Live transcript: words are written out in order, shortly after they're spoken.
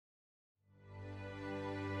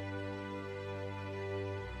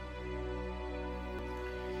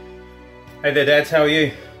Hey there dads, how are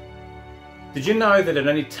you? Did you know that it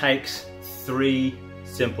only takes 3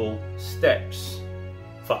 simple steps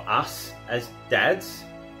for us as dads,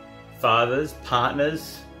 fathers,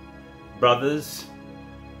 partners, brothers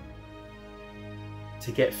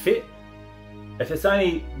to get fit? If it's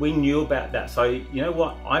only we knew about that. So you know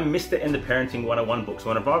what, I missed it in the Parenting 101 books.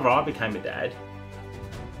 Whenever I became a dad,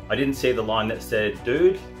 I didn't see the line that said,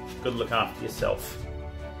 dude, gotta look after yourself.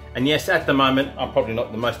 And yes, at the moment, I'm probably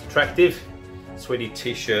not the most attractive, sweaty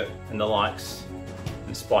t-shirt and the likes,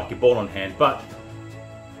 and spiky ball on hand, but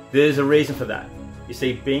there's a reason for that. You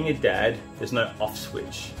see, being a dad, there's no off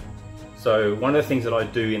switch. So one of the things that I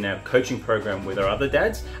do in our coaching program with our other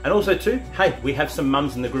dads, and also too, hey, we have some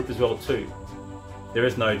mums in the group as well too. There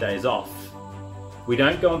is no days off. We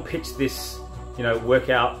don't go and pitch this, work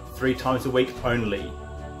out 3 times a week only,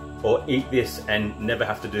 or eat this and never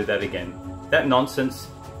have to do that again. That nonsense,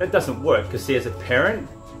 that doesn't work, because see, as a parent,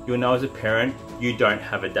 you'll know as a parent, you don't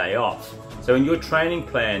have a day off. So in your training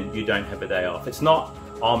plan, you don't have a day off. It's not,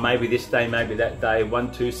 oh, maybe this day, maybe that day,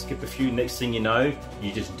 1, 2, skip a few, next thing you know,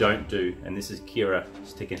 you just don't do. And this is Kira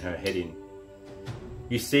sticking her head in.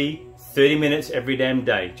 You see, 30 minutes every damn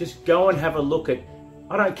day. Just go and have a look at,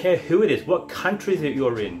 I don't care who it is, what country that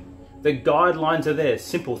you're in. The guidelines are there,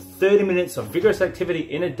 simple, 30 minutes of vigorous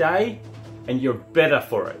activity in a day, and you're better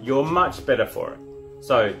for it. You're much better for it.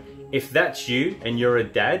 So if that's you and you're a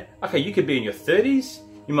dad, okay, you could be in your 30s,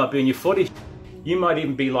 you might be in your 40s, you might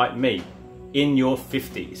even be like me, in your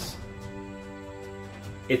 50s.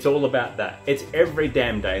 It's all about that. It's every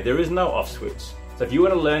damn day. There is no off switch. So if you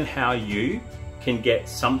want to learn how you can get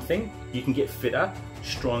something, you can get fitter,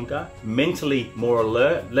 stronger, mentally more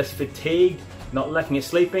alert, less fatigued, not lacking in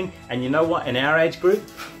sleeping, and you know what, in our age group,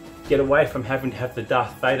 get away from having to have the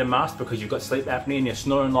Darth Vader mask because you've got sleep apnea and you're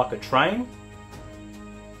snoring like a train.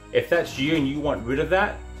 If that's you and you want rid of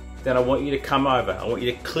that, then I want you to come over. I want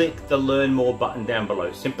you to click the Learn More button down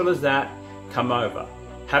below. Simple as that. Come over,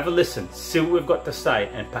 have a listen, see what we've got to say,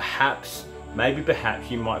 and perhaps, maybe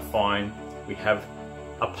perhaps you might find we have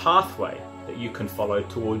a pathway that you can follow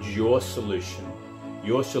towards your solution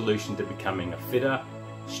to becoming a fitter,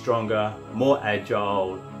 stronger, more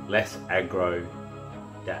agile, less aggro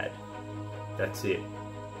dad. That's it.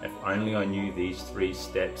 If only I knew these 3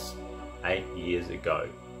 steps 8 years ago.